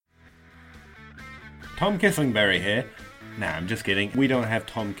Tom Kissingberry here. Nah, I'm just kidding. We don't have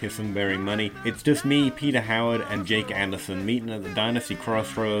Tom Kissingberry money. It's just me, Peter Howard, and Jake Anderson meeting at the Dynasty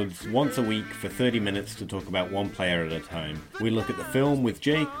Crossroads once a week for 30 minutes to talk about one player at a time. We look at the film with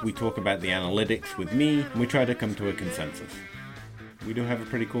Jake, we talk about the analytics with me, and we try to come to a consensus. We do have a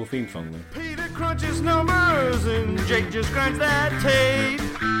pretty cool theme song though. Peter crunches numbers and Jake just grinds that tape.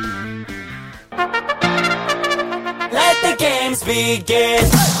 Let the games begin.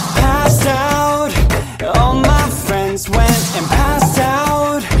 Passed out, all my friends went and passed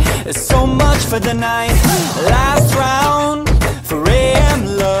out. There's so much for the night. Last round for AM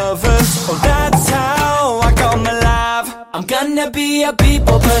lovers. Oh, that's how I come alive. I'm gonna be a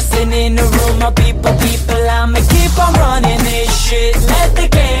people person in the room. A people, I'ma keep on running this shit. Let the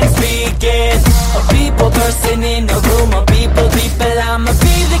games begin. A people person in the room. A people, I'ma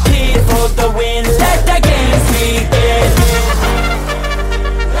be the kid for the win. Let the games begin.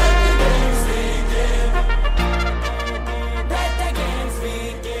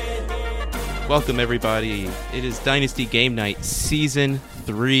 Welcome, everybody. It is Dynasty Game Night, Season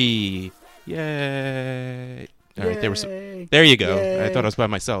 3. Yay. All right, there you go. Yay. I thought I was by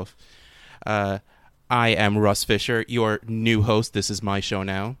myself. I am Russ Fisher, your new host. This is my show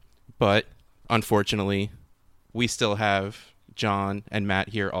now. But, unfortunately, we still have John and Matt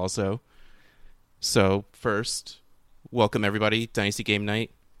here also. So, first, welcome, everybody. Dynasty Game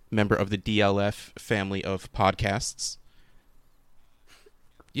Night, member of the DLF family of podcasts.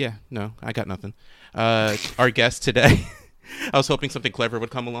 Yeah, no, I got nothing. Our guest today, I was hoping something clever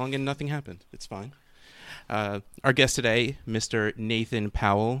would come along and nothing happened. It's fine. Our guest today, Mr. Nathan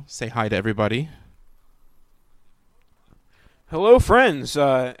Powell. Say hi to everybody. Hello, friends.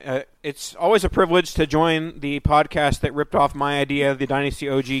 It's always a privilege to join the podcast that ripped off my idea of the Dynasty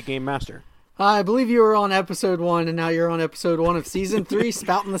OG Game Master. I believe you were on episode 1, and now you're on episode 1 of season 3,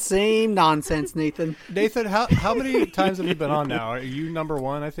 spouting the same nonsense, Nathan. Nathan, how many times have you been on now? Are you number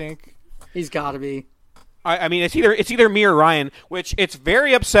 1, I think? He's got to be. I mean, it's either me or Ryan, which it's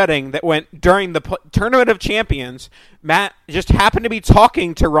very upsetting that when during the Tournament of Champions, Matt just happened to be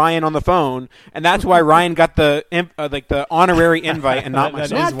talking to Ryan on the phone, and that's why Ryan got the honorary invite and not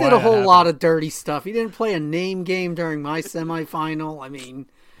myself. Matt did a whole lot of dirty stuff. He didn't play a name game during my semifinal. I mean,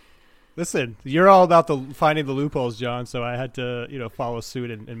 listen, you're all about finding the loopholes, John. So I had to, follow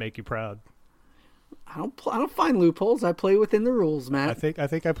suit and make you proud. I don't find loopholes. I play within the rules, Matt. I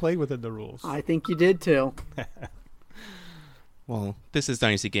think I played within the rules. I think you did too. Well, this is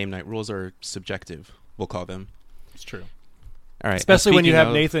Dynasty Game Night. Rules are subjective, we'll call them. It's true. All right. Especially when you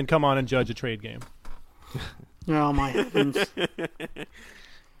have Nathan come on and judge a trade game. Oh my heavens.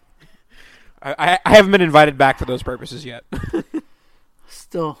 I haven't been invited back for those purposes yet.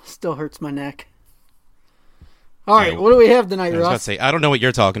 Still hurts my neck. All right, what do we have tonight, Russ? I was about to say, I don't know what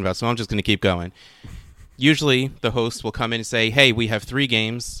you're talking about, so I'm just going to keep going. Usually, the host will come in and say, hey, we have 3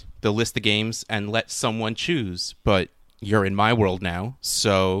 games. They'll list the games and let someone choose. But you're in my world now,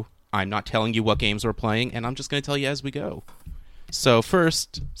 so I'm not telling you what games we're playing, and I'm just going to tell you as we go. So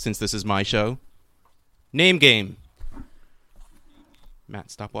first, since this is my show, name game. Matt,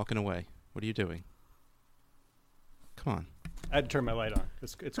 stop walking away. What are you doing? Come on. I had to turn my light on.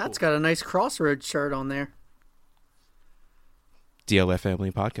 It's That's cool. got a nice Crossroads shirt on there. DLF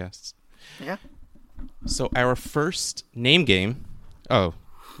Family Podcasts. Yeah. So our first name game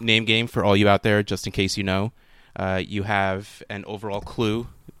for all you out there, just in case you know, you have an overall clue,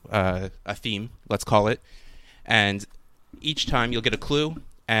 a theme, let's call it, and each time you'll get a clue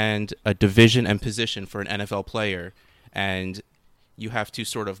and a division and position for an NFL player, and you have to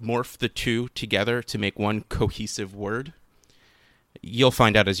sort of morph the two together to make one cohesive word. You'll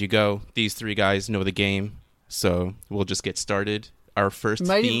find out as you go. These 3 guys know the game, so we'll just get started. Our first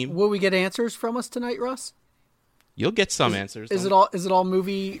theme. Will we get answers from us tonight, Russ? You'll get some answers. Is it all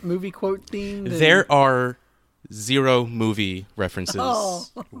movie quote themed? There are 0 movie references Wow.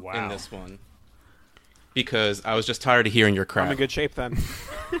 in this one. Because I was just tired of hearing your crap. I'm in good shape then.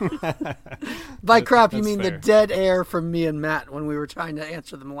 By crap, you mean fair. the dead air from me and Matt when we were trying to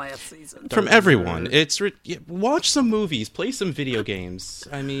answer them last season. From everyone. Watch some movies, play some video games.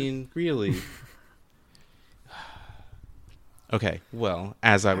 I mean, really. Okay, well,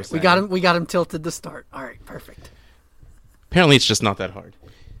 as I was saying. We got him tilted to start. All right, perfect. Apparently it's just not that hard.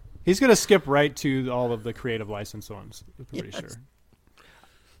 He's going to skip right to all of the creative license ones, I'm pretty sure.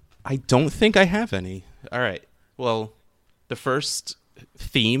 I don't think I have any. All right. Well, the first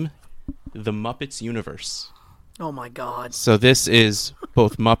theme, the Muppets universe. Oh, my God. So this is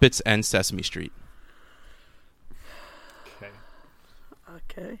both Muppets and Sesame Street. Okay.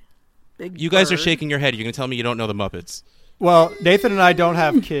 Okay. Big You guys are bird. shaking your head. You're going to tell me you don't know the Muppets. Well, Nathan and I don't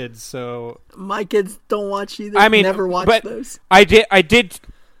have kids, so My kids don't watch either. I mean, never watched but those. I did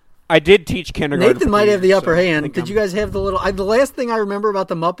teach kindergarten. Nathan for might have the years, upper so I hand. think Did you guys have the little? The last thing I remember about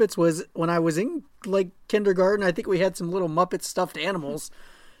the Muppets was when I was in like kindergarten. I think we had some little Muppet stuffed animals,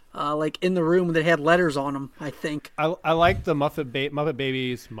 like in the room that had letters on them. I think. I liked the Muppet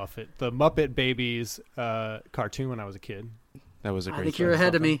Babies cartoon when I was a kid. That was a I great think show. you're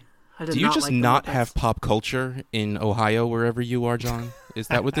ahead of me. I did Do you not just like the not Muppets. have pop culture in Ohio, wherever you are, John? Is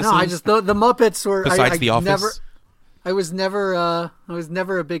that what this No, is? I just the Muppets were. Besides I The Office? I was never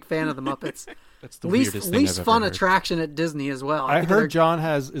a big fan of the Muppets. That's the weirdest thing least I've fun ever heard. attraction at Disney as well. I think they're- heard John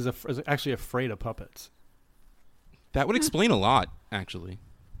is actually afraid of puppets. That would explain a lot, actually.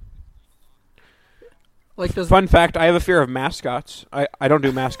 like those. Fun fact: I have a fear of mascots. I don't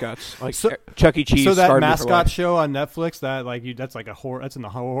do mascots like So- Chuck E. Cheese. So that scarred me for mascot life. show on Netflix, that's like a horror. That's in the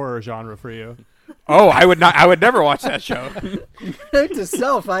horror genre for you. Oh, I would not. I would never watch that show. Note to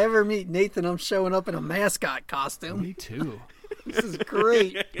self: if I ever meet Nathan, I'm showing up in a mascot costume. Me too. This is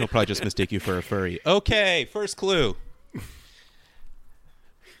great. He'll probably just mistake you for a furry. Okay, first clue.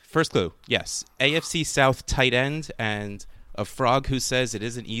 First clue, yes. AFC South tight end and a frog who says it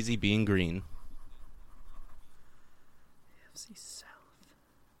isn't easy being green.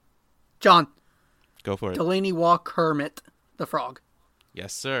 John, Go for it. Delaney Walk Hermit, the frog.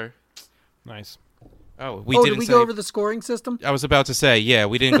 Yes, sir. Nice. Oh, Did we go over the scoring system? I was about to say, yeah,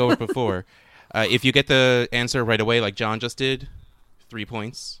 we didn't go over it before. If you get the answer right away, like John just did, 3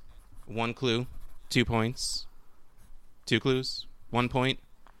 points. 1 clue, 2 points. 2 clues, 1 point.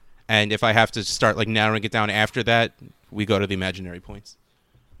 And if I have to start like narrowing it down after that, we go to the imaginary points.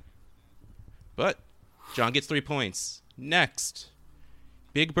 But John gets 3 points. Next,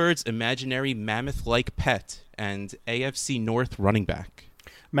 Big Bird's imaginary mammoth-like pet and AFC North running back.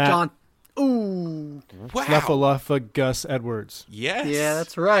 Matt. John. Ooh. Wow. Snuffleupagus Gus Edwards. Yes. Yeah,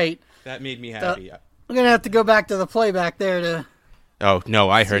 that's right. That made me happy. I'm going to have to go back to the playback there to... Oh, no,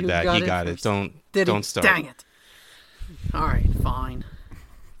 I See heard who that. got He it got it. first. Don't Did he? start. Dang it. All right, fine.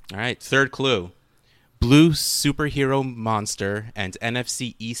 All right, third clue. Blue superhero monster and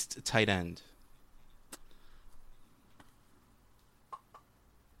NFC East tight end.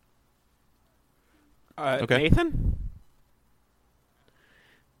 Okay. Nathan.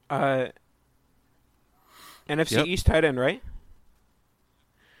 NFC Yep. East tight end, right?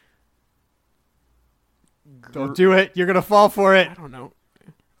 Don't do it. You're gonna fall for it. I don't know.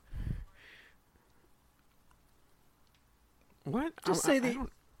 What? Just I say the...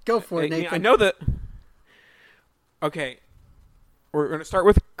 don't- Go for it, I Nathan. know that. Okay, we're gonna start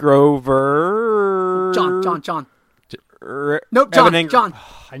with Grover. John. R- Nope, Evan Ing- John.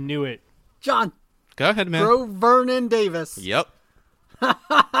 I knew it. John. Go ahead, man. Grover Vernon Davis. Yep.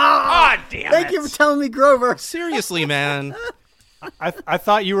 Ah, damn Thank it. you for telling me Grover. Seriously, man. I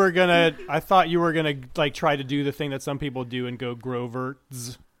thought you were gonna. I thought you were gonna like try to do the thing that some people do and go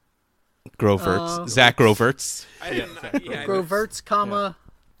Grover's. Groverts. Zach Groverts. I didn't. Yeah, Groverts, comma.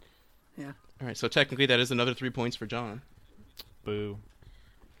 All right, so technically that is another 3 points for John. Boo.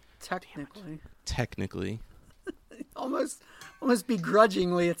 Technically. Technically. Almost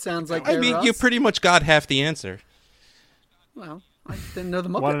begrudgingly, it sounds like I there, mean, Russ. you pretty much got half the answer. Well, I didn't know the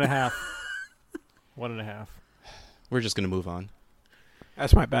Muppet. 1.5. 1.5. We're just going to move on.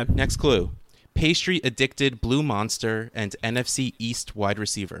 That's my bad. Next clue. Pastry addicted blue monster and NFC East wide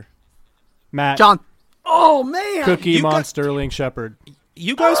receiver. Matt. John. Oh, man. Cookie You got- Mon Sterling Shepherd.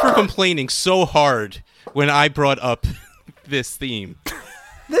 You guys were complaining so hard when I brought up this theme.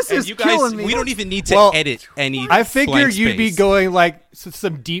 This And is you guys, killing me. we don't even need to Well, edit any. I figured blank you'd be space. going like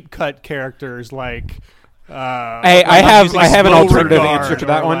some deep cut characters like. Hey, I have using an Beauregard alternative answer to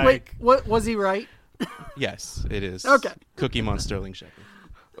that or, one. like- Wait, what was he right? Yes, it is. Okay. Cookie Mon Sterling Shepherd.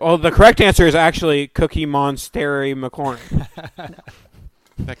 Well, the correct answer is actually Cookie Monster McLaurin.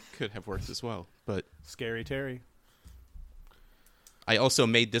 That could have worked as well, but Scary Terry. I also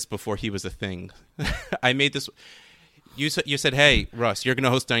made this before he was a thing. I made this. You said, "Hey, Russ, you're going to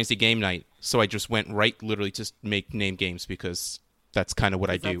host Dynasty Game Night," so I just went right, literally, just make name games because that's kind of what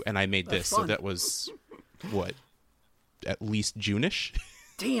I do, and I made this. So fun. that was what, at least June-ish.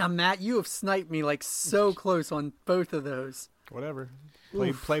 Damn, Matt, you have sniped me like so close on both of those. Whatever.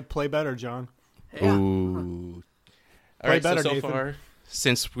 Play better, John. Yeah. Ooh. All Play right, better, so Nathan. far,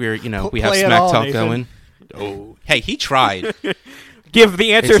 since we're we Play have it Smack all, Talk Nathan. going. Oh, hey, he tried. Give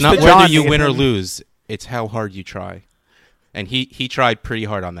the answers It's not to whether John. you win or Nathan. lose; it's how hard you try. And he tried pretty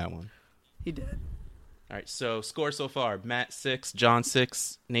hard on that one. He did. All right, so score so far: Matt 6, John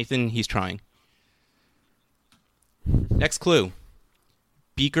 6, Nathan. He's trying. Next clue: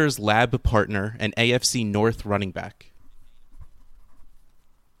 Beaker's lab partner and AFC North running back.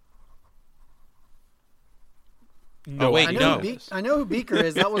 No, wait, I no. know who Beaker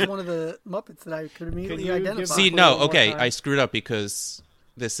is. That was one of the Muppets that I could immediately you give identify. me- See, One no, more okay, time. I screwed up because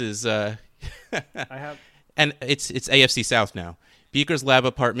this is I have. and it's AFC South now. Beaker's Lab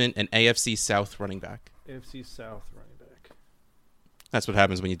Apartment and AFC South running back. AFC South running back. That's what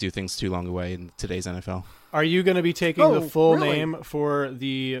happens when you do things too long away in today's NFL. Are you going to be taking the full really? name for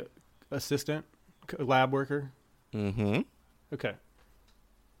the assistant lab worker? Mm-hmm. Okay.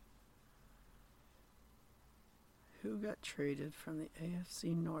 Who got traded from the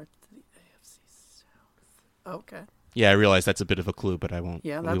AFC North to the AFC South? Okay. Yeah, I realize that's a bit of a clue, but I won't.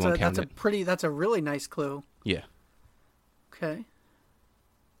 Yeah, we that's won't count it. that's a really nice clue. Yeah. Okay.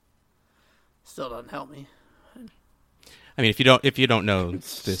 Still doesn't help me. I mean, if you don't know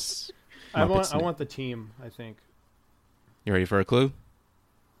this, I Muppets name. want the team, I think. You ready for a clue?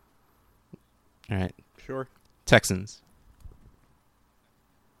 All right. Sure. Texans.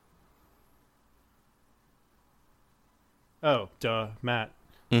 Oh, duh, Matt.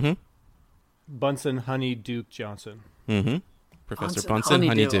 Mm-hmm. Bunsen Honey Duke Johnson. Mm-hmm. Professor Bunsen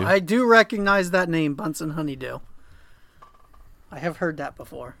Honeydew. I do recognize that name, Bunsen Honeydew. I have heard that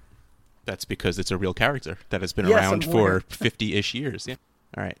before. That's because it's a real character that has been Yes, around I'm for aware. 50-ish years. Yeah.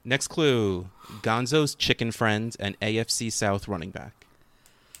 All right. Next clue. Gonzo's Chicken Friend and AFC South running back.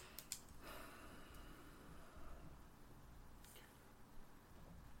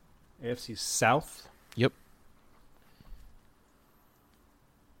 AFC South. Yep.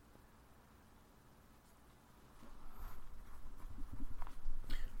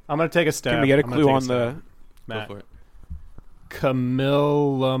 I'm going to take a stab. Can we get a I'm gonna clue take on stab. the? Matt. Go for it.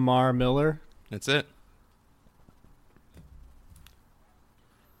 Camille Lamar Miller. That's it.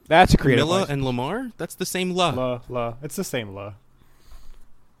 That's a creative. Camilla license. and Lamar? That's the same La. La. It's the same La.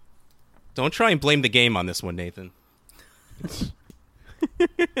 Don't try and blame the game on this one, Nathan.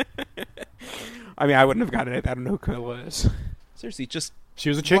 I mean, I wouldn't have gotten it. I don't know who Camilla is. Seriously, just She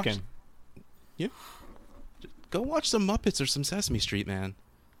was a chicken. go watch some Muppets or some Sesame Street, man.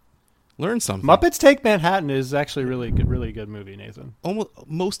 Learn something. Muppets Take Manhattan is actually really good movie, Nathan. Almost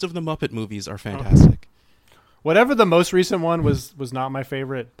most of the Muppet movies are fantastic. Whatever the most recent one was not my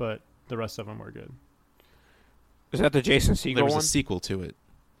favorite, but the rest of them were good. Is that the Jason There Segel was one? a sequel to it.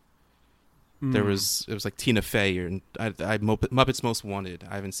 It was like Tina Fey and Muppets Most Wanted.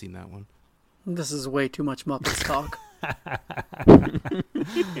 I haven't seen that one. This is way too much Muppets talk.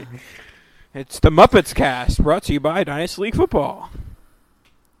 It's the Muppets Cast, brought to you by Dynasty League Football.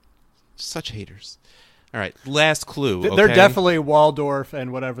 Such haters. All right, last clue. They're okay? definitely Waldorf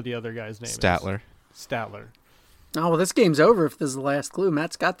and whatever the other guy's name Statler. is. Statler. Oh, well, this game's over if this is the last clue.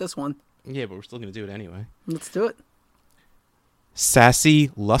 Matt's got this one. Yeah, but we're still going to do it anyway. Let's do it. Sassy,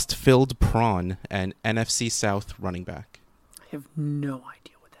 lust-filled prawn and NFC South running back. I have no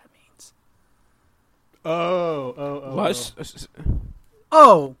idea what that means. Lust.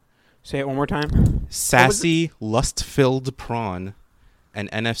 Oh, Say it one more time. Sassy, lust-filled prawn and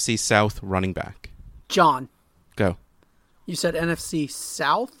NFC South running back. John. Go. You said NFC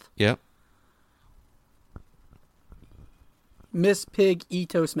South? Yep. Miss Pig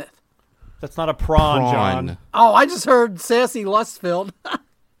Ito Smith. That's not a prawn, John. Oh, I just heard Sassy Lustfield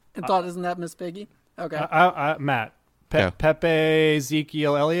and thought, isn't that Miss Piggy? Okay. Matt. Yeah. Pepe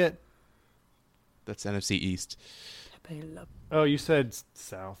Ezekiel Elliott. That's NFC East. Pepe Le- Oh, you said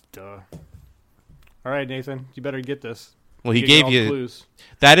South. Duh. All right, Nathan. You better get this. Well, he Get gave all the you... clues.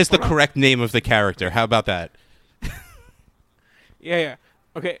 That is the correct name of the character. How about that? Yeah.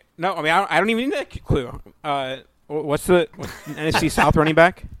 Okay. No, I mean, I don't even need that clue. What's the NFC South running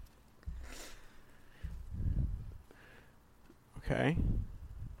back? Okay.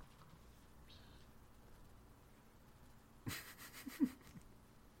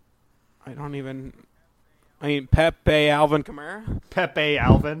 I don't even. I mean, Pepe Alvin Kamara. Pepe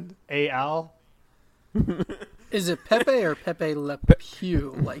Alvin. A-Al. Is it Pepe or Pepe Le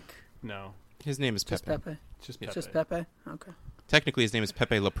Pew? Like, No. His name is just Pepe. Pepe? Just Pepe. Just Pepe? Okay. Technically, his name is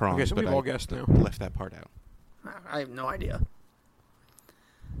Pepe Le Prawn, Okay, so but we've all I guessed now. left that part out. I have no idea.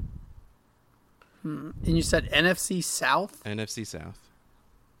 And you said NFC South? NFC South.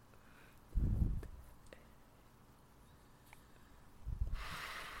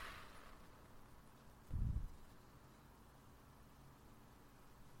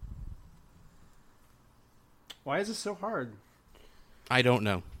 Why is this so hard? I don't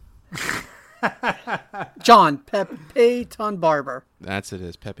know. John Pepe Ton Barber. That's it.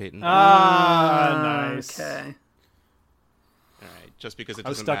 Is Pepe? Nice. Okay. All right. Just because it I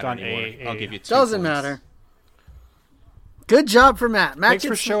was doesn't stuck matter on anymore, A. I'll give you 2 Doesn't points. matter. Good job for Matt. Matt Thanks for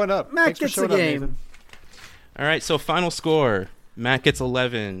gets, showing up. Matt Thanks for gets the showing up, game. Nathan. All right. So final score: Matt gets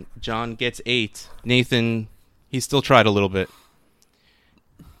 11. John gets 8. Nathan He still tried a little bit.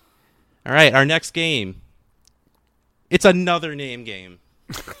 All right, our next game. It's another name game.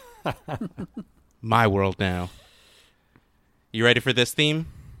 My World Now. You ready for this theme?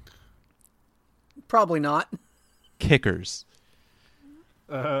 Probably not. Kickers.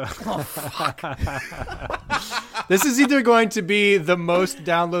 This is either going to be the most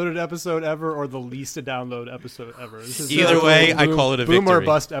downloaded episode ever or the least downloaded episode ever. This is Either way, I call it a boom or victory.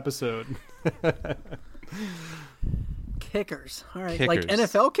 bust episode. Kickers. All right. Kickers. Like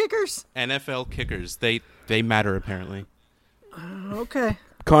NFL kickers? NFL kickers. They matter, apparently. Okay.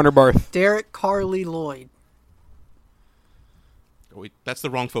 Connor Barth. Derek Carly Lloyd. Wait, that's the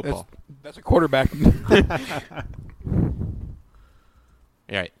wrong football. That's a quarterback.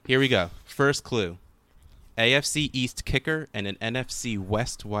 All right, here we go. First clue. AFC East kicker and an NFC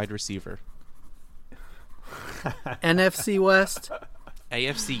West wide receiver. NFC West.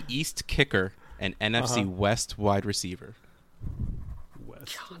 AFC East kicker and NFC West wide receiver.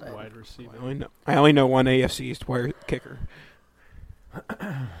 West wide receiver. I only know one AFC East wide kicker.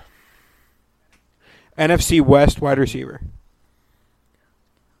 NFC West wide receiver.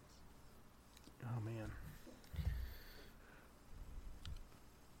 Oh, man.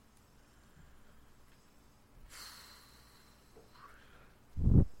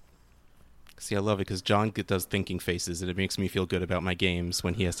 See, I love it because John does thinking faces, and it makes me feel good about my games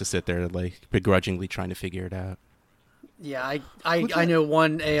when he has to sit there like begrudgingly trying to figure it out. Yeah, I know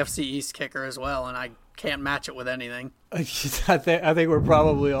one AFC East kicker as well, and I can't match it with anything. I think we're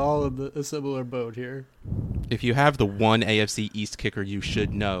probably all in a similar boat here. If you have the one AFC East kicker you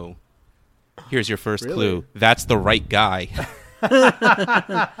should know, here's your first Really? clue. That's the right guy. You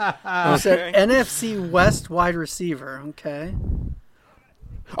said NFC West wide receiver. Okay.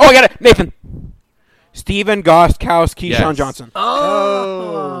 Oh, I got it. Nathan. Steven Gostkowski, Keyshawn Yes. Johnson.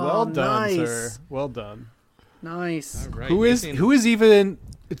 Oh, well done, nice. sir. Well done. Nice. Right, Who is even?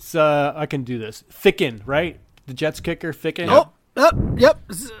 It's I can do this. Thicken, right? The Jets kicker, Thicken. Oh, yep.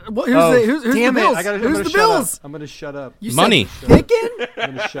 Who's the damn Bills? it! I'm Who's gonna the shut Bills? Up. I'm gonna shut up. You Money. said Thicken?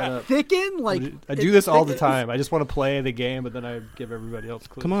 I'm gonna shut up. Thicken? Like I do this all the time. I just want to play the game, but then I give everybody else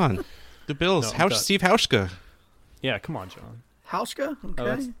clues. Come on. The Bills. No, I'm done. Steve Hauschka. Yeah, come on, John. Hauschka? Oh,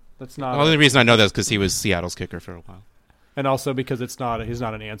 Okay. that's The not. only reason I know that is because he was Seattle's kicker for a while. And also because he's not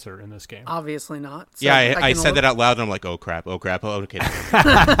an answer in this game. Obviously not. So Yeah, I can said look- that out loud, and I'm like, oh, crap. Oh, okay.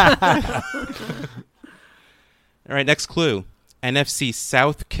 All right, next clue. NFC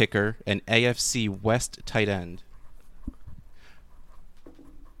South kicker and AFC West tight end.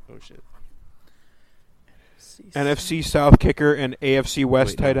 Oh, shit. NFC South kicker and AFC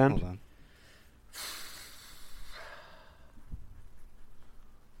West Wait, tight no, end. Hold on.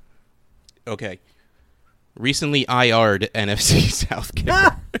 Okay. Recently IR'd NFC South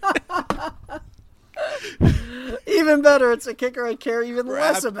kicker. Even better, it's a kicker I care even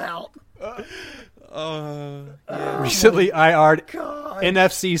less about. Recently IR'd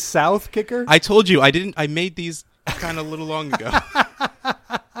NFC South kicker. I told you I made these kind of a little long ago.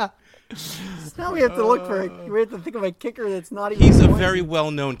 Now we have to look for we have to think of a kicker that's not even He's a playing. very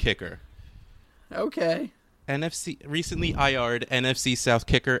well-known kicker. Okay. Recently IR'd NFC South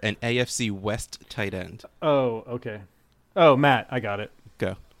kicker and AFC West tight end. Oh, okay. Oh, Matt, I got it.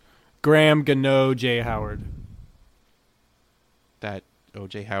 Go. Graham Gano, Jay Howard. That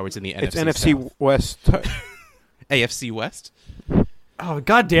O.J. Howard's in the It's NFC NFC South. West. AFC West? Oh,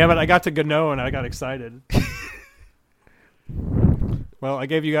 god damn it! I got to Gano and I got excited. Well, I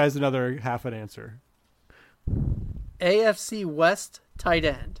gave you guys another half an answer. AFC West tight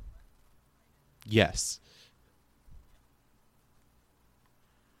end. Yes.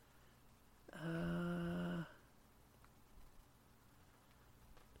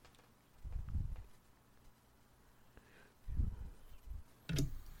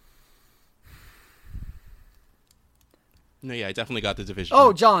 No, yeah, I definitely got the division.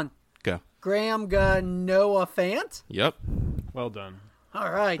 Oh, John. Go. Graham Ganoa Fant. Yep. Well done.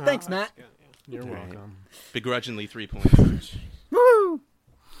 All right. Thanks, Matt. You're All right. welcome. Begrudgingly 3 points. Woo!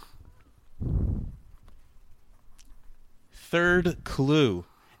 Third clue.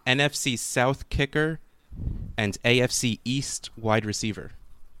 NFC South kicker and AFC East wide receiver.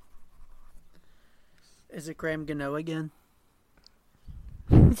 Is it Graham Gano again?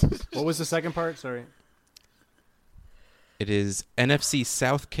 What was the second part? Sorry. It is NFC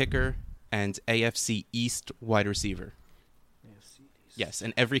South kicker and AFC East wide receiver. Yes,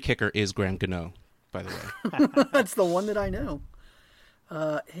 and every kicker is Graham Gano, by the way. That's the one that I know.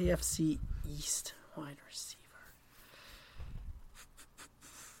 AFC East wide receiver.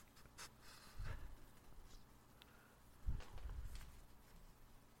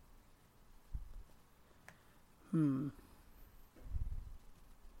 I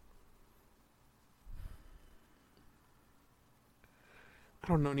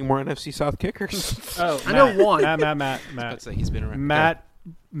don't know any more NFC South kickers. Oh, I know one. Matt. Let's say he's been around.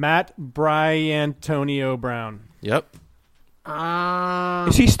 Matt Bryantonio Brown. Yep.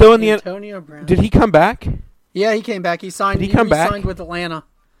 Is he still in the? Antonio Brown. Did he come back? Yeah, he came back. He signed. Did he come back? Signed with Atlanta.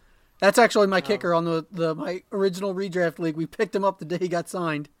 That's actually my kicker on the my original redraft league. We picked him up the day he got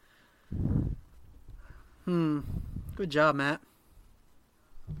signed. Good job, Matt.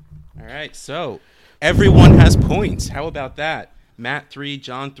 All right, so everyone has points. How about that? Matt 3,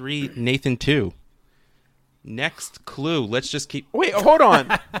 John 3, Nathan 2. Next clue. Let's just keep. Wait, hold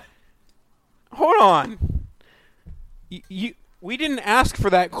on. Hold on. We didn't ask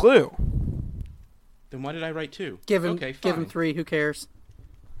for that clue. Then why did I write 2? Give him Okay, fine. 3. Who cares?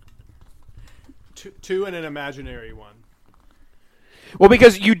 Two and an imaginary one. Well,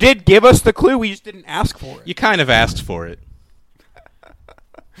 because you did give us the clue, we just didn't ask for it. You kind of asked for it.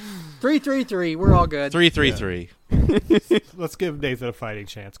 3-3-3. We're all good. 3-3-3. Let's give Nathan a fighting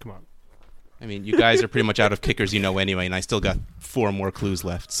chance. Come on. I mean, you guys are pretty much out of kickers, anyway, and I still got 4 more clues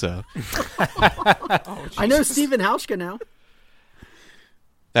left. So I know Steven Hauschka now.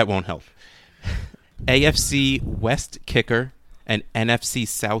 that won't help. AFC West kicker and NFC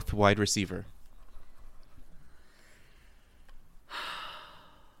South wide receiver.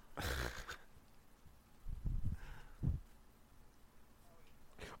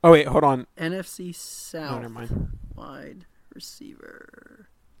 Oh, wait, hold on. NFC South No, never mind. wide receiver.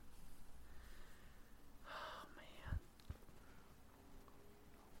 Oh, man.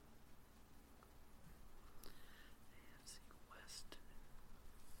 NFC West.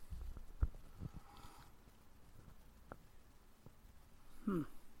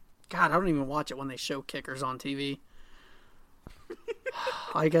 God, I don't even watch it when they show kickers on TV.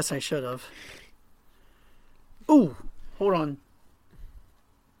 I guess I should have. Ooh, hold on.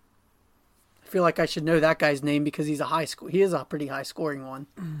 I feel like I should know that guy's name because he's he is a pretty high scoring one.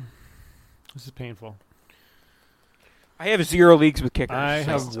 This is painful. I have 0 leagues with kickers. I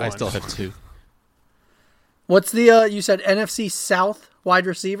have one. I still have 2. What's the you said NFC South wide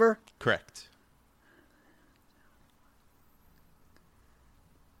receiver? Correct.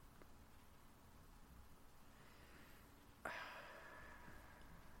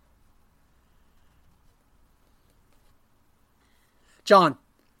 John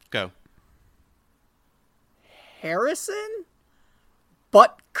Go. Harrison?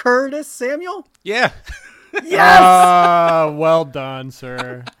 But Curtis Samuel? Yeah. Yes! Well done,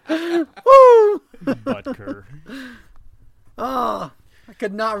 sir. Woo! Butker. I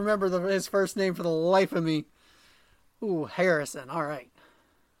could not remember his first name for the life of me. Ooh, Harrison. All right.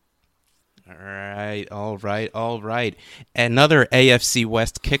 All right. Another AFC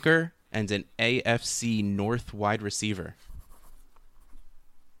West kicker and an AFC North wide receiver.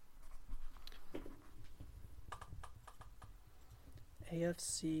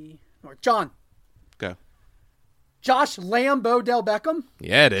 AFC North. John. Go. Josh Lambo Del Beckham.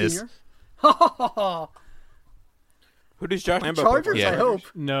 Yeah, it is. Jr. Who does Josh Lambo Chargers, Yeah. I hope.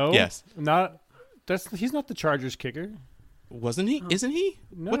 No. Yes. He's not the Chargers kicker. Wasn't he? Isn't he?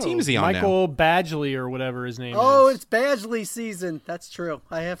 No. What team is he on Michael Badgley or whatever his name Oh, is. it's Badgley season. That's true.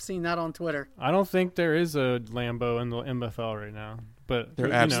 I have seen that on Twitter. I don't think there is a Lambo in the MFL right now. But There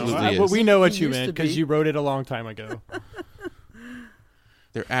you absolutely know, is. we know what He you used meant to because be. you wrote it a long time ago.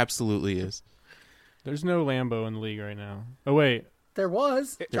 There absolutely is. There's no Lambo in the league right now. Oh wait, There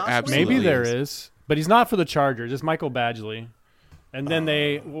was. There Josh absolutely maybe Lambo. there is. is, but he's not for the Chargers. It's Michael Badgley, and then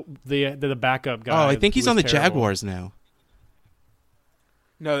the backup guy. Oh, I think he's was on the terrible. Jaguars now.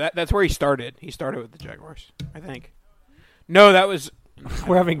 No, that's where he started. He started with the Jaguars, I think. No, that was...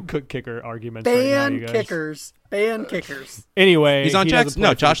 We're having good kicker arguments right now, Ban you guys. kickers. Ban kickers. Anyway, He's on he doesn't Jackson. play No,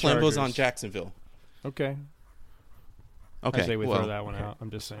 for the Josh Lambo's Chargers. on Jacksonville. Okay, Okay. I say we well, throw that one out. I'm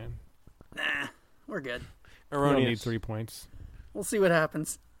just saying. Nah, we're good. We don't need Erroneous. 3 points. We'll see what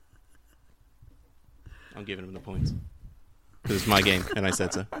happens. I'm giving him the points. Because it's my game, and I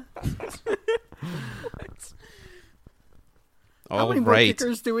said so. How All many more right.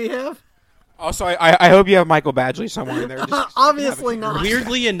 kickers do we have? Also, I hope you have Michael Badgley somewhere in there. Just Obviously not.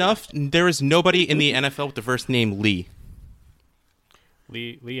 Weirdly enough, there is nobody in the NFL with the first name Lee.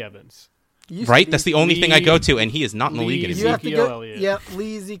 Lee Evans. Used to Right? be. That's the only thing I go to, and he is not in the Lee league You anymore. have to Ezekiel go. Elliott. Yep,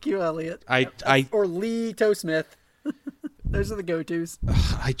 Lee Ezekiel Elliott. I Or Lee Toe Smith. Those are the go-tos.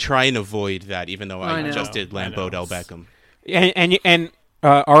 I try and avoid that, even though I I know. just did I know. Lambeau Del Beckham. and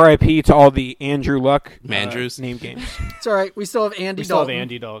R.I.P. to all the Andrew Luck Mandrews. name games. It's all right. We still have Andy We still have Dalton.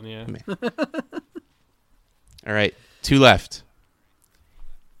 Andy Dalton. Yeah. All right, 2 left.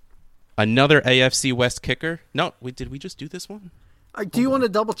 Another AFC West kicker. No, did we just do this one? Do you want to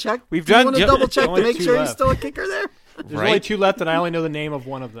double check? We've Do you done- want to yep. double check to Only make two sure he's left. still a kicker there? There's Right? only 2 left, and I only know the name of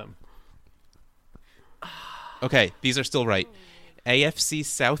one of them. Okay, these are still right. AFC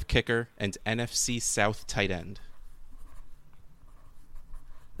South kicker and NFC South tight end.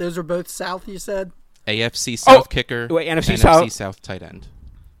 Those are both South, you said? AFC South kicker. wait, NFC South tight end.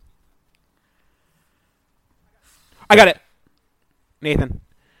 I got it. Nathan.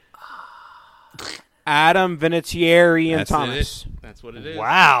 Adam Vinatieri and That's Thomas. it. That's what it is.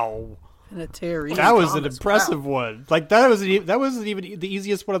 Wow. And a Terry. That was an Thomas. impressive Wow. one. Like that wasn't even the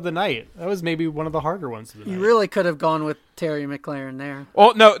easiest one of the night. That was maybe one of the harder ones of the You night. really could have gone with Terry McLaren there.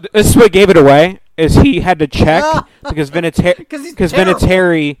 Well, no, this is what gave it away. Is he had to check because Vinatieri 'Cause he's terrible.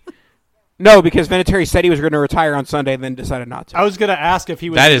 because Vinatieri said he was going to retire on Sunday, and then decided not to. I was gonna ask if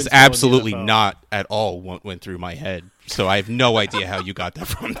he was. That even is still in the absolutely NFL. not at all what went through my head. So I have no idea how you got that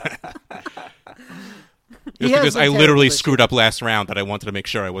from that. He Just has because been I terrible literally this screwed up last round that I wanted to make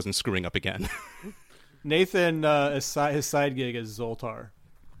sure I wasn't screwing up again. Nathan, his side gig is Zoltar.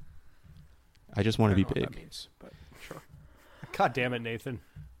 I just want to be What that big. means, but sure. God damn it, Nathan.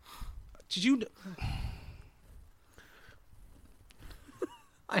 Did you?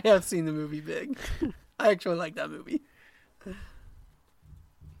 I have seen the movie Big. I actually like that movie.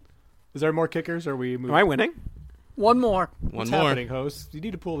 Is there more kickers? Or are we moving? Am I winning? One more. One What's more. happening, host? You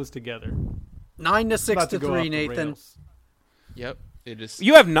need to pull this together. 9-6 About to go 3, off the Nathan. rails. Yep. It is.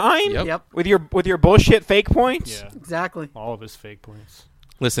 You have 9 Yep. Yep, with your bullshit fake points. Yeah, exactly. all of his fake points.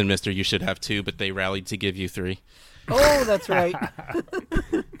 Listen, mister, you should have 2, but they rallied to give you 3. Oh, that's right.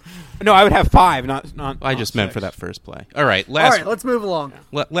 No, I would have 5. Not. I just meant for 6. that first play. All right. All Last right, let's move along.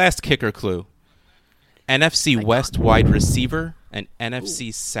 last kicker clue. NFC West wide receiver and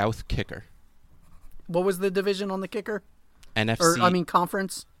NFC South kicker. What was the division on the kicker? NFC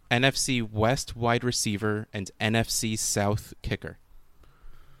Conference? NFC West wide receiver and NFC South kicker.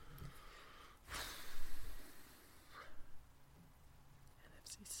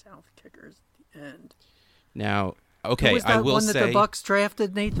 NFC South kickers at the end. Now, Who okay, was that I will one that say the Bucks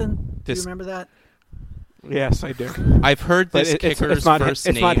drafted, Nathan? Do you this- remember that? Yes, I do. I've heard But this kicker's first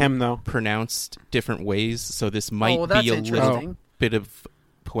it's name not him though. pronounced different ways, so this might Oh, that's be a interesting. little bit of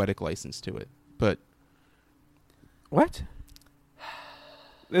poetic license to it. But What?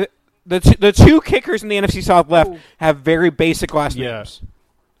 The two kickers in the NFC South left have very basic last Yeah. names.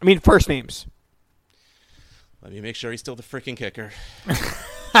 I mean, first names. let me make sure he's still the freaking kicker.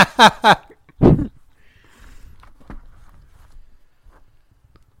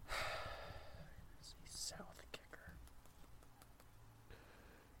 South kicker.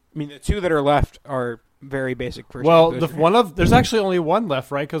 I mean, the two that are left are very basic first Well, names. there's actually only one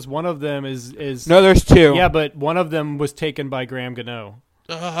left, right? Because one of them is No, there's two. yeah, but one of them was taken by Graham Gano.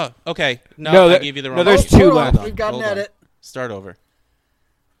 Okay, No, I that- gave you the no, wrong. there's one. two Hold on, left. We've got an Hold on. edit. Start over.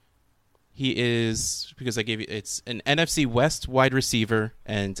 He is because I gave you it's an NFC West wide receiver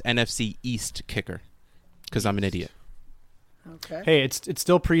and NFC East kicker. Because I'm an idiot. Okay. Hey, it's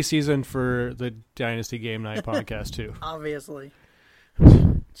still preseason for the Dynasty Game Night podcast too. Obviously.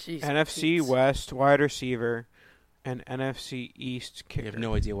 Jeez, NFC Pete. West wide receiver and NFC East I kicker. have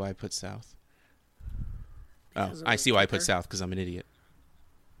no idea why I put South. Oh, Because of I the see why I put kicker? South because I'm an idiot.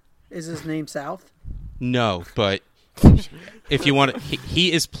 Is his name South? No, but if you want,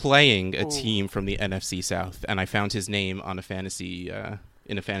 he is playing a team from the NFC South, and I found his name on a fantasy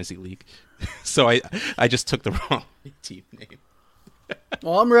in a fantasy league, so I just took the wrong team name.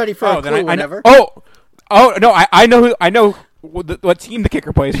 Well, I'm ready for a then clue I know. whenever. Oh no! I know what team the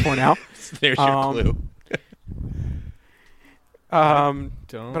kicker plays for now. There's your clue. Don't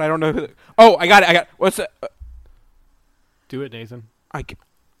But I don't know who. I got it. What's it? do it, Nathan.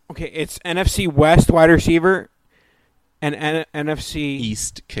 Okay, it's NFC West wide receiver and NFC.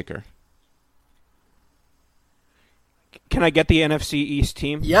 East kicker. Can I get the NFC East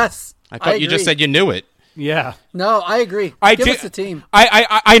team? Yes. I thought you just agree. said you knew it. Yeah. No, I agree. Give us the team.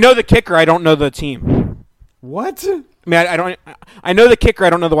 I know the kicker. I don't know the team. What? I mean, I don't. I know the kicker. I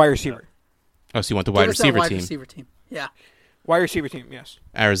don't know the wide receiver. Oh, so you want the Give wide us that receiver wide team? receiver team. Yeah. Wide receiver team. Yes.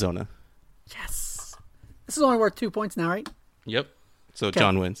 Arizona. Yes. This is only worth 2 points now, right? Yep. So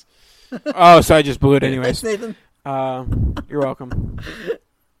John wins. Oh, so I just blew it Thanks, anyways. Nathan. You're welcome.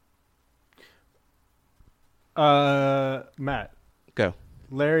 Matt. Go.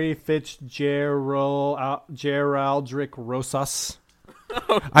 Larry Fitzgeraldrick Rosas.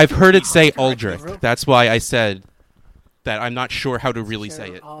 I've heard it say Aldrich. That's why I said that I'm not sure how to really say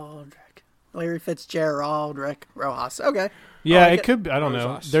it. Aldrich. Larry Fitzgerald Rojas. Okay. Yeah, I like it it. could be. I don't know.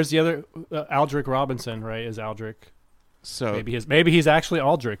 Rosas. There's the other Aldrich Robinson, right? Is Aldrich. So maybe he's actually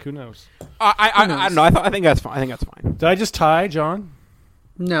Aldrich. Who knows? I don't know. I think that's fine. I think that's fine. Did I just tie, John?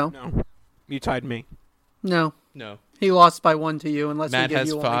 No. No, you tied me. No. no. He lost by 1 to you, unless Matt we give has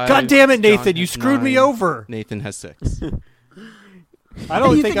you one. 5. God damn it, Nathan! John You has screwed me 9. over. Nathan has 6. I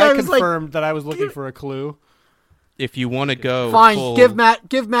don't You think think I I was like- confirmed that I was looking for a clue. If you want to go Fine. full- Give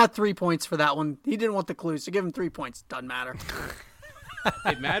Matt 3 points for that one. He didn't want the clue, so give him 3 points. Doesn't matter.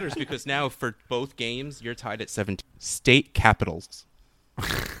 It matters because now for both games, you're tied at 17. State capitals.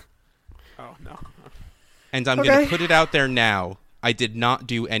 Oh no. And I'm going to put it out there now. I did not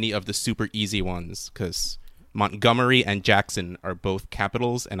do any of the super easy ones because Montgomery and Jackson are both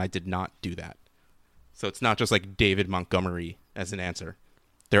capitals, and I did not do that. So it's not just like David Montgomery as an answer.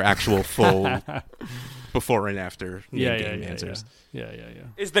 They're actual full before and after game answers. Yeah.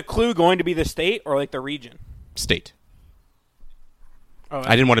 Is the clue going to be the state or like the region? State. Oh,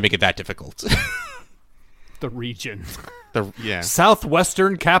 I didn't want to make it that difficult. The region. Yeah.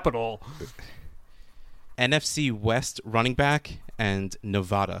 Southwestern Capital. NFC West running back and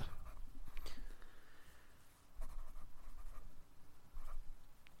Nevada.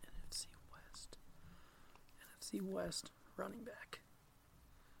 NFC West running back.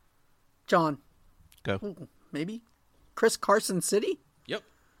 John. Go. Ooh, maybe Chris Carson City. Yep.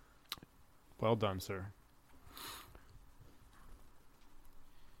 Well done, sir.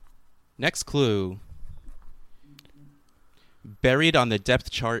 Next clue. Buried on the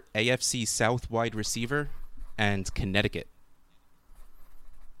depth chart, AFC South wide receiver and Connecticut.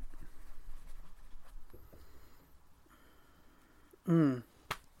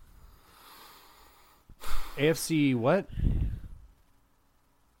 AFC what?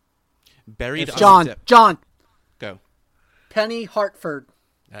 Buried on the John. depth. John. Go. Penny Hartford.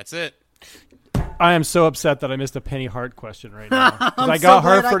 That's it. I am so upset that I missed a Penny Hart question right now. 'Cause I so got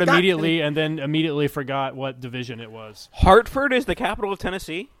glad I Hartford got immediately and then immediately forgot what division it was. Hartford is the capital of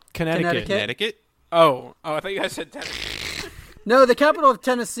Tennessee. Connecticut. Connecticut? Oh, I thought you guys said Tennessee. No, the capital of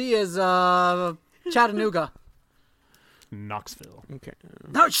Tennessee is Chattanooga. Knoxville. Okay,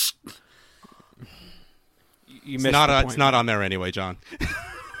 No, shh. you It's missed. not, the it's point. not on there anyway, John.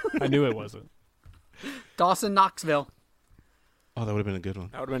 I knew it wasn't. Dawson, Knoxville. Oh, that would have been a good one.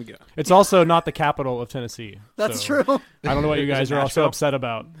 That would have been good. It's also not the capital of Tennessee. That's so true. I don't know what you guys are all so Nashville? upset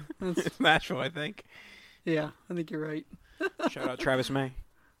about. It's Nashville, I think. Yeah, I think you're right. Shout out Travis May.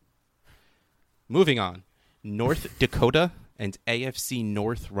 Moving on. North Dakota and AFC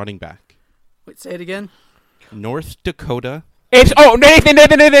North running back. Wait, say it again. North Dakota. It's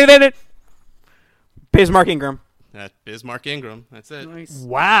Nathan. Bismarck Ingram. Bismarck Ingram. That's it. Nice.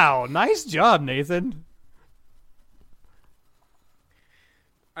 Wow, nice job, Nathan.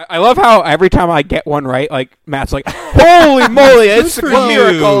 I love how every time I get one right, like Matt's like, "Holy moly, it's a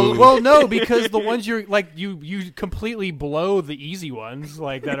miracle!" Well, no, because the ones you're like you completely blow the easy ones,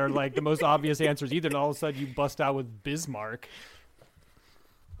 like that are like the most obvious answers either, and all of a sudden you bust out with Bismarck.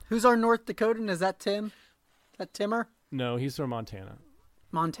 Who's our North Dakotan? Is that Tim? Is that Timmer? No, he's from Montana.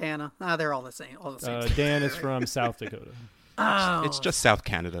 Montana. They're all the same. All the same. Dan is from South Dakota. Oh. It's just South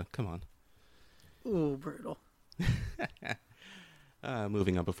Canada. Come on. Ooh, brutal.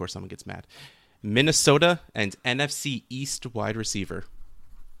 Moving on before someone gets mad. Minnesota and NFC East wide receiver.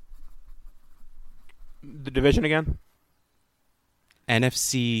 The division again?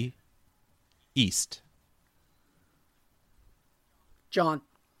 NFC East. John.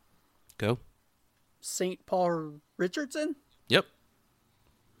 Go. St. Paul Richardson? Yep.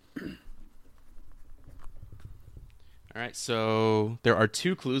 All right, so there are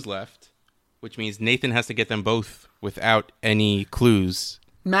 2 clues left, which means Nathan has to get them both without any clues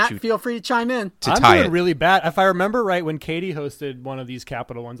Matt, feel free to chime in. to I'm tie doing it. really bad. If I remember right, when Katie hosted one of these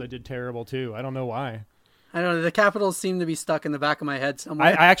capital ones, I did terrible too. I don't know why. I don't know. The capitals seem to be stuck in the back of my head somewhere.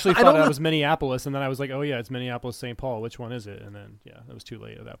 I actually thought don't that know. was Minneapolis, and then I was like, oh yeah, it's Minneapolis, St. Paul. Which one is it? And then yeah, it was too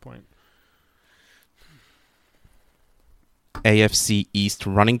late at that point. AFC East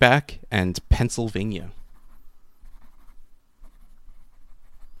running back and Pennsylvania.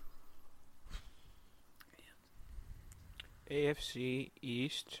 AFC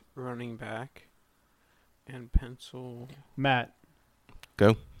East running back and pencil. Matt,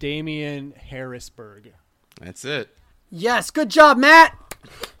 Go. Damian Harrisburg. That's it. Yes, good job, Matt.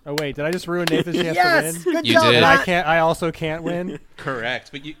 Oh wait, did I just ruin Nathan's chance Yes, to win? good You job, did. And Matt. I also can't win.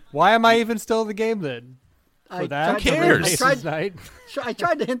 Correct, but you Why am I even still in the game then? I For that, tried to- cares? I Nathan's tried, night. I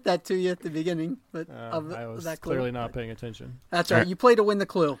tried to hint that to you at the beginning, but I was that clue. clearly not paying attention. That's right. You play to win the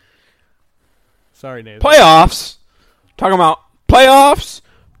clue. Sorry, Nathan. Playoffs? Talking about playoffs?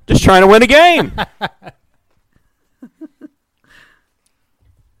 Just trying to win a game.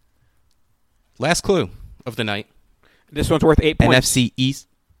 last clue of the night. This one's worth 8 points. NFC East.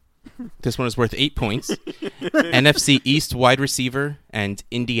 This one is worth 8 points. NFC East wide receiver and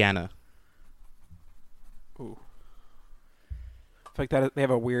Indiana. Ooh. I feel like that they have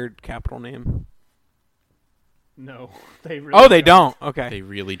a weird capital name. No, they really They don't. Okay. They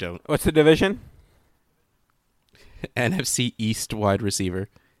really don't. What's the division? NFC East wide receiver.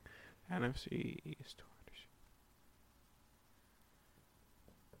 NFC East.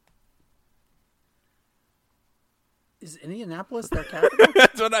 Is Indianapolis their capital?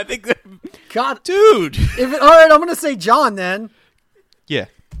 That's what I think. God, Dude. all right, I'm gonna say John then. Yeah.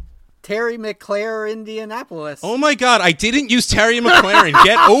 Terry McClare, Indianapolis. Oh my God! I didn't use Terry McLaren.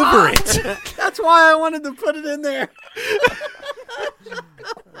 Get over it. That's why I wanted to put it in there.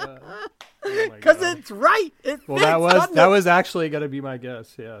 Because it's right. It Well, fits, that doesn't that it? was actually going to be my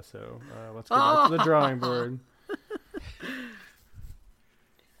guess. Yeah, so let's go back to the drawing board.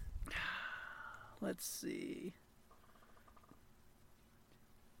 Let's see.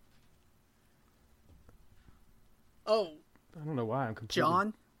 Oh, I don't know why I'm completely...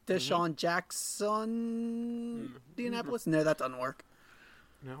 John Deshaun Jackson, Indianapolis. No, that doesn't work.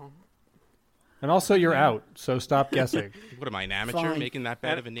 No. And also, you're out, so stop guessing. What am I, an amateur Fine. making that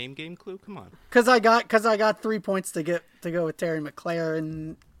bad of a name game clue? Come on. Because I got 3 points to go with Terry McClare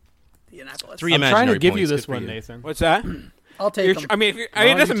and Indianapolis. Three I'm trying imaginary to give you points. this Good for one, you. Nathan. What's that? I'll take them. I mean, it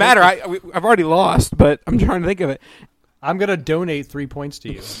you doesn't take matter. this. I've already lost, but I'm trying to think of it. I'm gonna donate 3 points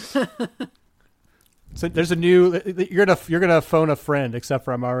to you. So there's a new. You're gonna phone a friend, except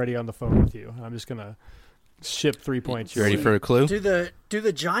for I'm already on the phone with you. I'm just gonna ship 3 points. You ready for a clue? Do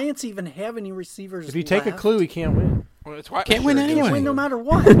the Giants even have any receivers? If you take a left? clue, he can't win. Well, that's why Can't win Can't anyway. win no matter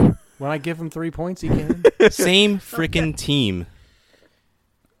what. When I give him 3 points, he can. Same freaking team.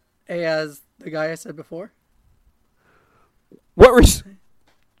 As the guy I said before. What was?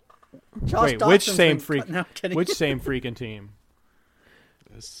 Josh Wait, which Dotson's same been freak? cut- No, kidding. Which same freaking team?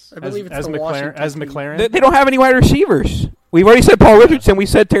 I believe it's as the McLaren. Washington As team. McLaren. They don't have any wide receivers. We've already said Paul Richardson. We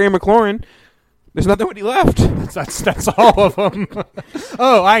said Terry McLaurin. There's nothing when he left. That's all of them.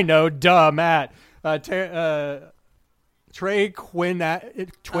 Oh, I know. Duh, Matt. Trey Quinn.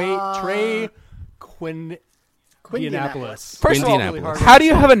 Trey Quinn. Indianapolis. First of all, Indianapolis. how do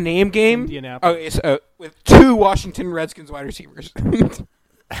you have a name game? Indianapolis. Okay, so, with 2 Washington Redskins wide receivers.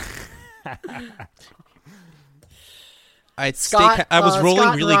 Scott, I was rolling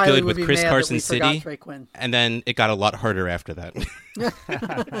Scott really Riley good would with be Chris mad that Carson we forgot City, Trey Quinn. and then it got a lot harder after that.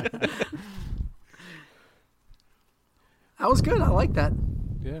 That was good. I like that.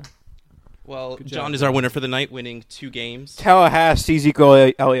 Yeah. Well, Good John job. is our winner for the night, winning 2 games. Tallahassee,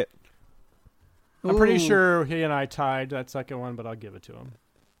 Ezekiel Elliott. I'm pretty Ooh. sure he and I tied that second one, but I'll give it to him.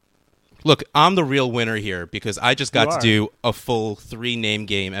 Look, I'm the real winner here because I just got You to are. do a full 3-name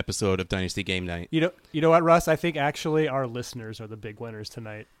game episode of Dynasty Game Night. You know what, Russ? I think actually our listeners are the big winners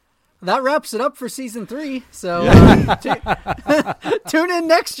tonight. That wraps it up for season 3. So tune in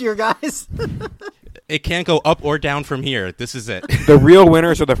next year, guys. It can't go up or down from here. This is it. The real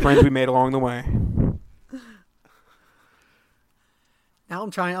winners are the friends we made along the way. Now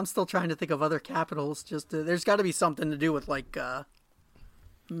I'm still trying to think of other capitals. There's got to be something to do with like. I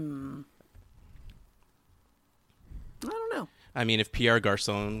don't know. I mean, if Pierre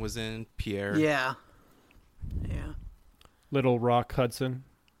Garçon was in, Pierre. Yeah. Little Rock Hudson.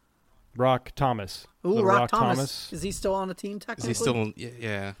 Rock Thomas. Ooh, Little Rock Thomas. Is he still on a team Is technically? he still?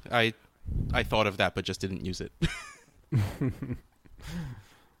 Yeah. I thought of that, but just didn't use it.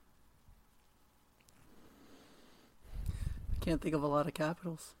 Can't think of a lot of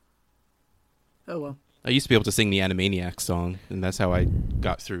capitals. Oh well. I used to be able to sing the Animaniacs song, and that's how I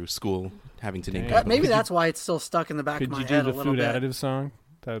got through school, having to name Dang. capitals. Maybe that's why it's still stuck in the back Could of my you do head the a little food bit. additive song?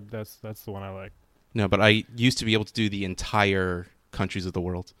 That's the one I like. No, but I used to be able to do the entire countries of the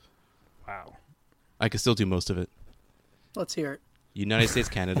world. Wow. I could still do most of it. Let's hear it. United States,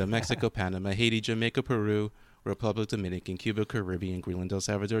 Canada, Mexico, Panama, Haiti, Jamaica, Peru, Republic Dominican, Cuba, Caribbean, Greenland, El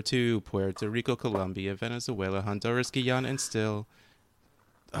Salvador, too, Puerto Rico, Colombia, Venezuela, Honduras, Guyana, and still.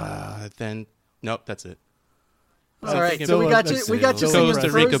 Then, nope, that's it. All right, thinking so we got about- you. We got you Still singing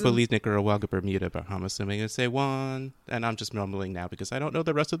Costa Rica, Frozen. Belize, Nicaragua, Bermuda, Bahamas, I'm going to say 1. And I'm just mumbling now because I don't know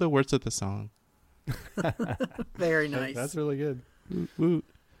the rest of the words of the song. Very nice. That's really good. Woo.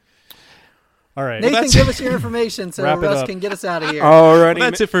 All right. Nathan, that's- give us your information so Wrap it Russ up. can get us out of here. Alrighty. Well,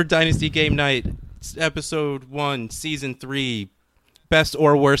 that's it for Dynasty Game Night. It's episode 1, season 3. Best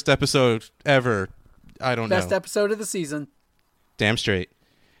or worst episode ever. I don't Best know. episode of the season. Damn straight.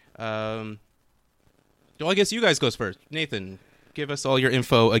 Well, I guess you guys goes first. Nathan, give us all your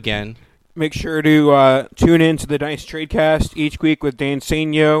info again. Make sure to tune in to the Dynasty Tradecast each week with Dan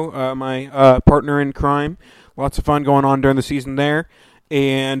Sainio, my partner in crime. Lots of fun going on during the season there.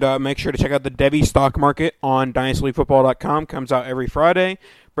 And make sure to check out the Devy Stock Market on dynastyfootball.com. Comes out every Friday.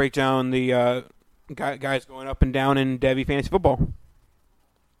 Break down the guys going up and down in Devy fantasy football.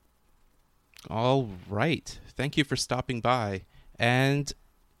 All right. Thank you for stopping by. And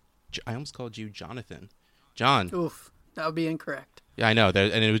I almost called you Jonathan. John. Oof, that would be incorrect. Yeah, I know.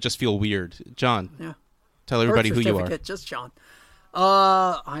 And it would just feel weird. John. Yeah. Tell everybody who you are. Just John.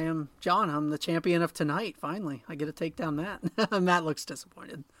 I am John. I'm the champion of tonight. Finally, I get to take down Matt. Matt looks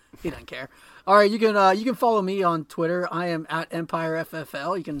disappointed. He doesn't care. All right, you can follow me on Twitter. I am at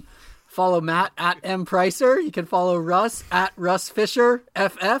EmpireFFL. You can follow Matt at MPricer. You can follow Russ at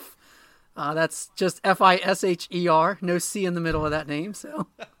RussFisherFF. That's just FISHER. No C in the middle of that name. So,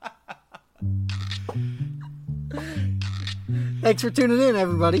 thanks for tuning in,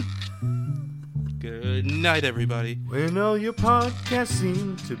 everybody. Good night, everybody. When all your podcasts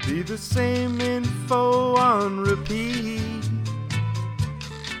seem to be the same info on repeat,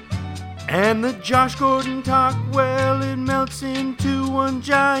 and the Josh Gordon talk, well, it melts into one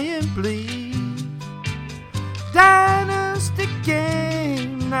giant bleed. Dynasty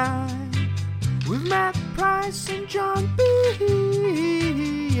Game Night with Matt Price and John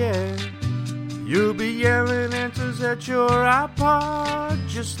B. Yeah. You'll be yelling answers at your iPod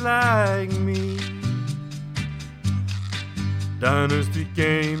just like me. Dynasty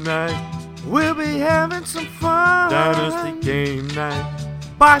Game Night, we'll be having some fun. Dynasty Game Night,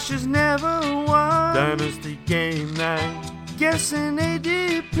 Bosch has never won. Dynasty Game Night, guessing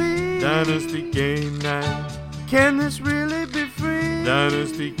ADP. Dynasty Game Night, can this really be free?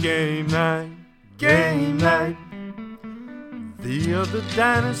 Dynasty Game Night, Game Night. The other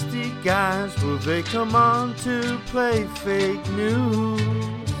Dynasty guys, will they come on to play fake news?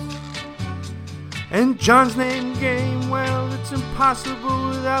 And John's name game, well, it's impossible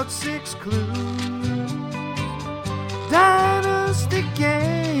without 6 clues. Dynasty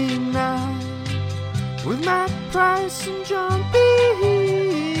Game Night with Matt Price and John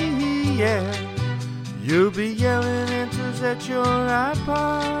B. Yeah, you'll be yelling answers at your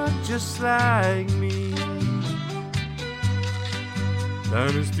iPod just like me.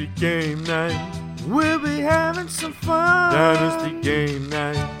 Dynasty Game Night, we'll be having some fun. Dynasty Game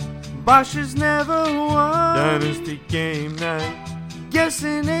Night, Bosch has never won. Dynasty Game Night,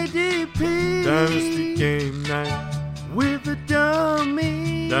 guessing ADP. Dynasty Game Night, with a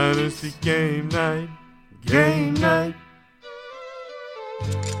dummy. Dynasty Game Night, Game Night.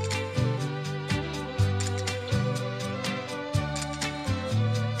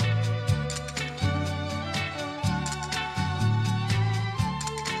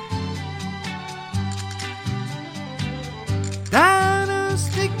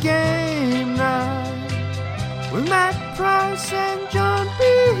 Dynasty Game Night with Matt Price and John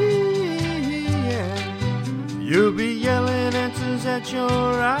B. Yeah. You'll be yelling answers at your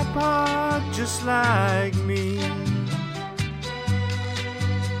iPod just like me.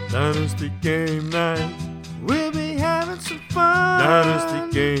 Dynasty Game Night, we'll be having some fun.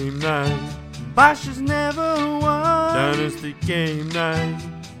 Dynasty Game Night, Bosch has never won. Dynasty Game Night,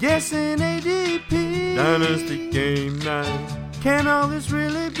 guessing ADP. Dynasty Game Night, can all this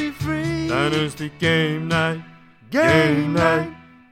really be free? Dynasty Game Night, Game Night.